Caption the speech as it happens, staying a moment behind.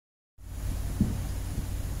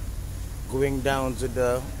going down to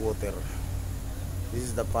the water. This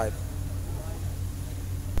is the pipe,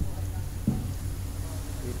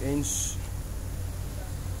 8-inch.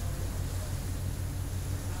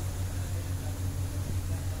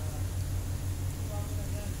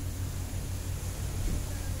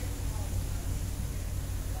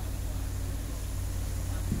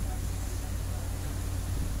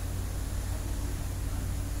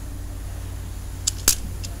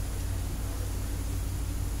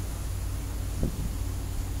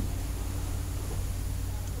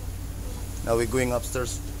 Now we're going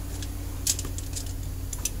upstairs.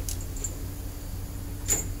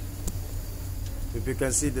 If you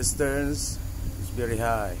can see, the stairs is very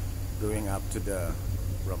high going up to the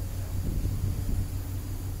rump.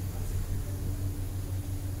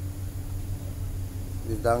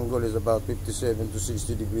 The angle is about 57 to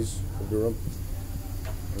 60 degrees of the rump.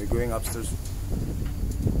 We're going upstairs.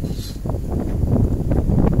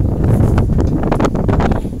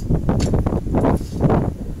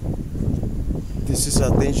 This is a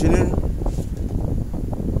tensioner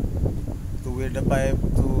to wear the pipe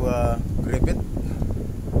to grip it,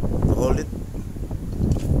 to hold it.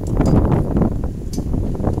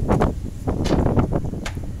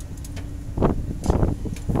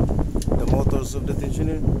 The motors of the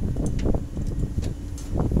tensioner.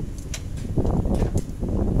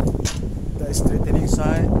 The straightening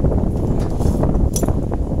side.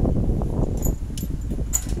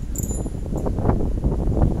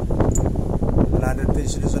 Another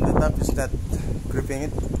tension is on the top, is not gripping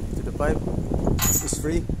it to the pipe. It's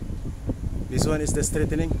free. This one is the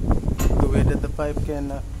straightening, the way that the pipe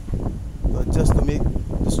can adjust to make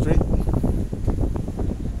it straight.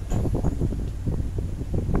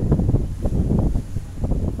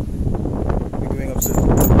 We're going upstairs.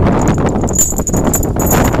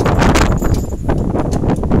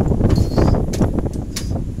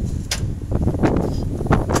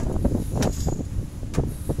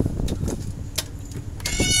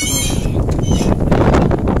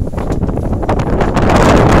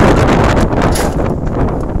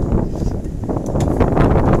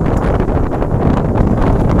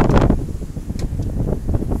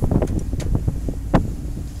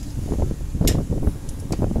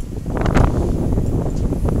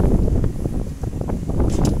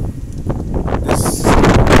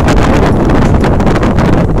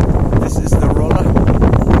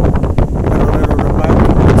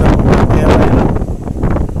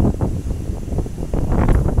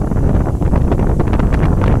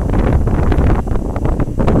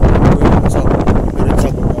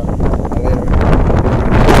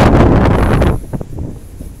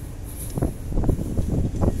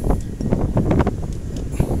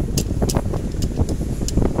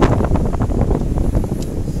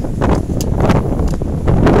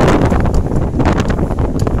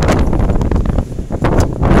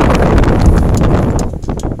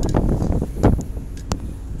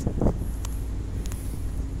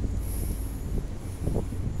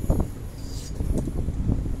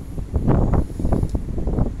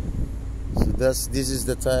 This is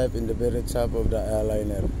the type in the very top of the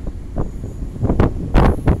airliner.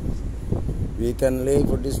 We can lay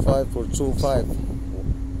for this pipe for 2.5.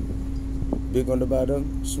 Big on the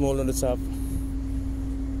bottom, small on the top.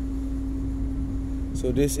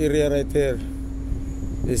 So this area right here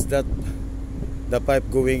is that the pipe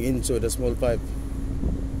going into the small pipe.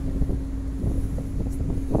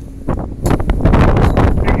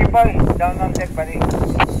 Down on deck, buddy.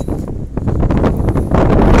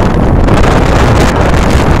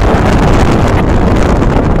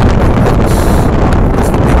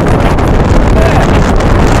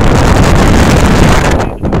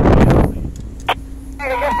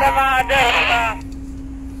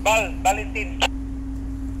 Valentin.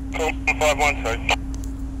 451, sir.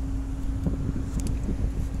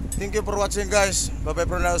 Thank you for watching, guys. Bye bye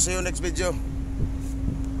for now. See you next video.